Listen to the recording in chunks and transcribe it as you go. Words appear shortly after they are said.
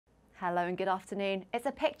Hello and good afternoon. It's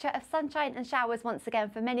a picture of sunshine and showers once again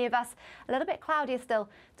for many of us, a little bit cloudier still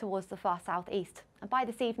towards the far southeast. And by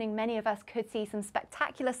this evening, many of us could see some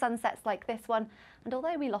spectacular sunsets like this one. And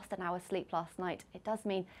although we lost an hour's sleep last night, it does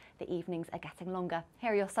mean the evenings are getting longer.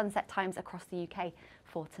 Here are your sunset times across the UK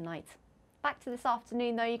for tonight. Back to this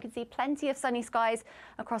afternoon though, you can see plenty of sunny skies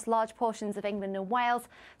across large portions of England and Wales.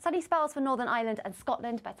 Sunny spells for Northern Ireland and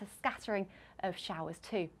Scotland, but a scattering of showers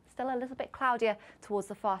too. Still a little bit cloudier towards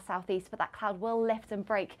the far southeast, but that cloud will lift and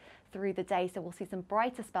break through the day, so we'll see some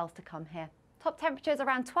brighter spells to come here. Top temperatures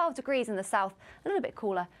around 12 degrees in the south, a little bit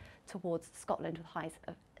cooler towards Scotland with highs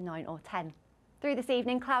of 9 or 10. Through this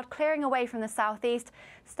evening, cloud clearing away from the southeast,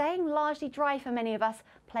 staying largely dry for many of us,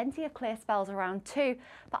 plenty of clear spells around too.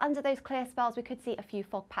 But under those clear spells, we could see a few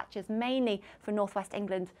fog patches, mainly for northwest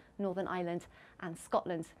England, Northern Ireland and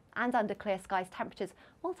Scotland. And under clear skies, temperatures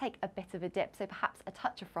will take a bit of a dip, so perhaps a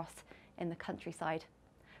touch of frost in the countryside.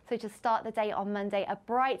 So to start the day on Monday, a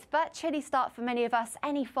bright but chilly start for many of us.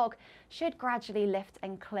 Any fog should gradually lift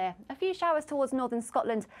and clear. A few showers towards northern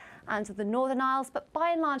Scotland and the Northern Isles, but by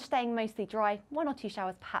and large staying mostly dry. 1 or 2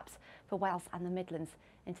 showers perhaps for Wales and the Midlands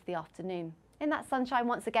into the afternoon. In that sunshine,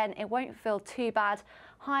 once again, it won't feel too bad.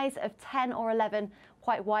 Highs of 10 or 11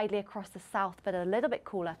 quite widely across the south, but a little bit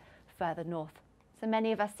cooler further north. So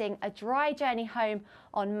many of us seeing a dry journey home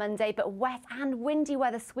on Monday, but wet and windy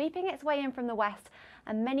weather sweeping its way in from the west,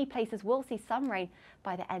 and many places will see some rain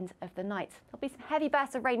by the end of the night. There'll be some heavy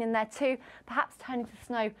bursts of rain in there too, perhaps turning to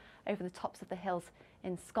snow over the tops of the hills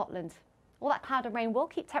in Scotland. All that cloud and rain will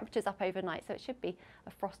keep temperatures up overnight, so it should be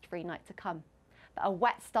a frost-free night to come. But a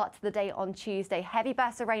wet start to the day on Tuesday. Heavy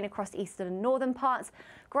bursts of rain across eastern and northern parts,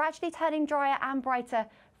 gradually turning drier and brighter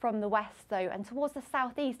from the west though, and towards the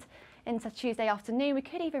southeast into Tuesday afternoon. We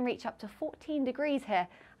could even reach up to 14 degrees here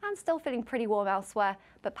and still feeling pretty warm elsewhere,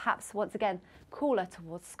 but perhaps once again cooler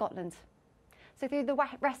towards Scotland. So through the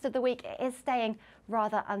rest of the week, it is staying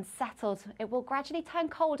rather unsettled. It will gradually turn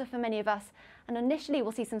colder for many of us, and initially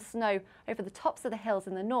we'll see some snow over the tops of the hills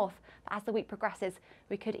in the north. But as the week progresses,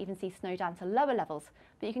 we could even see snow down to lower levels.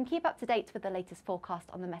 But you can keep up to date with the latest forecast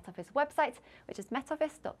on the Met Office website, which is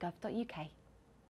metoffice.gov.uk.